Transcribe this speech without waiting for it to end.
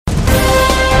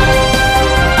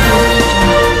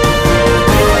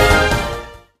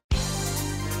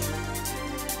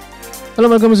Hello,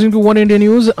 welcome listening to One India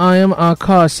News. I am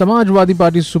Akash. Samajwadi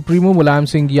Party Supremo Mulayam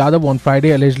Singh Yadav on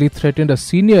Friday allegedly threatened a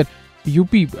senior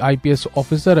UP IPS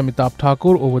officer Amitabh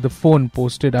Thakur over the phone.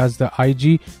 Posted as the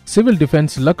IG Civil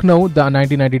Defence Lucknow, the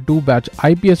 1992 batch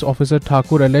IPS officer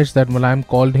Thakur alleged that Mulayam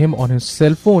called him on his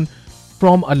cell phone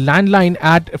from a landline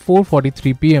at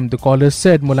 4:43 p.m. The caller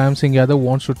said Mulayam Singh Yadav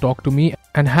wants to talk to me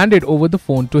and handed over the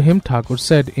phone to him. Thakur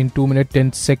said in 2-minute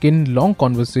 10-second long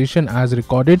conversation as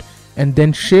recorded and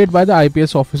then shared by the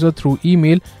IPS officer through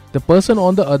email. The person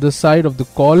on the other side of the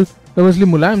call, previously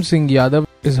Mulayam Singh Yadav,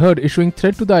 is heard issuing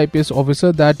threat to the IPS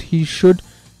officer that he should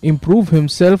improve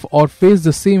himself or face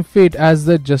the same fate as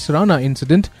the Jasrana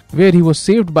incident, where he was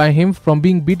saved by him from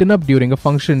being beaten up during a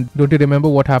function. Don't you remember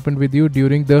what happened with you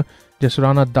during the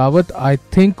Jasrana Dawat? I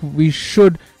think we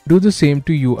should do the same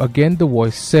to you again, the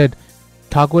voice said.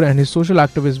 Thakur and his social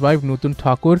activist wife Nutun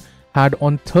Thakur had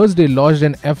on Thursday lodged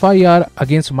an FIR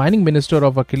against Mining Minister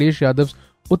of Akhilesh Yadav's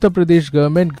Uttar Pradesh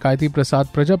government Gayatri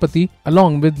Prasad Prajapati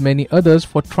along with many others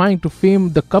for trying to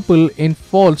frame the couple in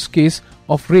false case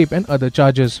of rape and other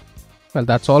charges. Well,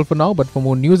 that's all for now, but for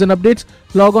more news and updates,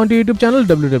 log on to YouTube channel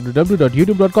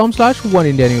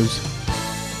www.youtube.com/oneindianews.